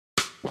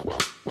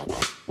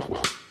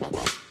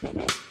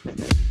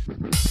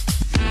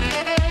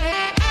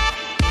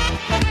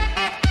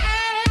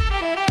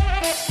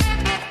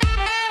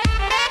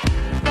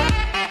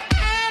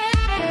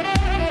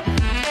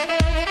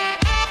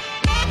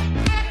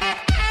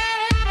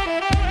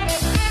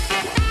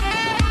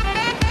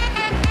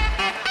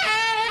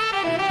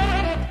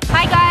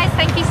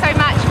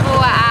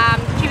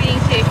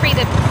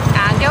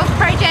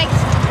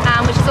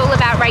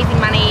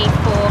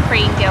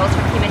freeing girls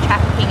from human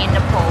trafficking in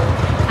Nepal.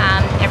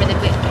 Every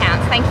little bit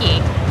counts. Thank you.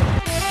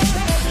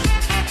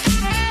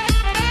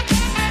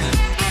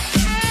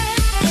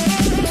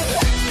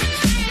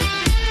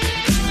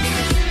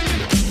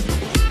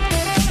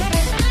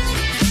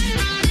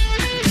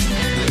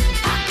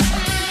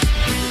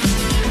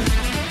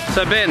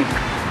 So Ben,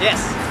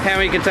 Yes. how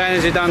many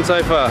containers have you done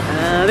so far?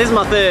 This is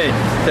my third.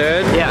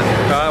 Third? Yeah.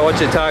 Alright, what's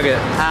your target?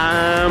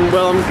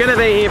 Well, I'm going to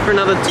be here for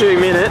another 2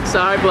 minutes, so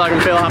hopefully I can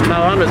fill up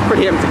another one, but it's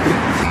pretty empty.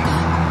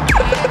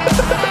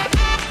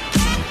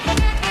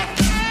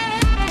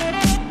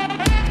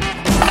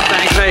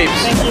 Thanks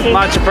heaps. Thank you.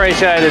 Much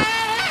appreciated.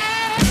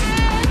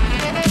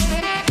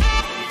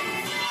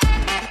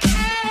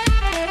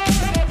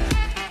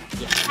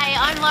 Hey,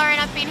 I'm Lauren.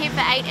 I've been here for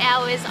 8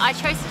 hours. I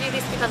chose to do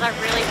this because I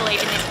really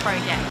believe in this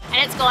project,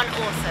 and it's gone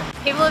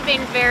awesome. People have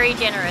been very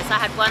generous. I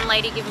had one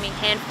lady give me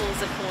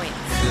handfuls of points.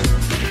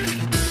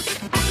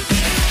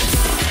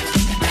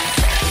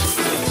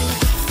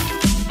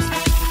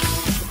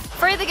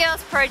 Free the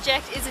Girls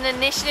project is an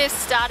initiative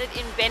started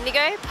in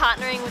Bendigo,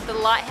 partnering with the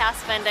Lighthouse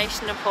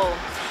Foundation Nepal.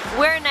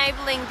 We're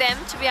enabling them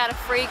to be able to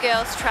free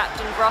girls trapped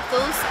in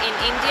brothels in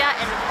India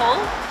and Nepal,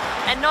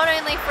 and not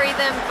only free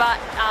them but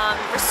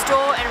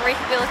restore and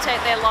rehabilitate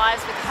their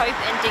lives with hope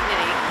and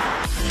dignity.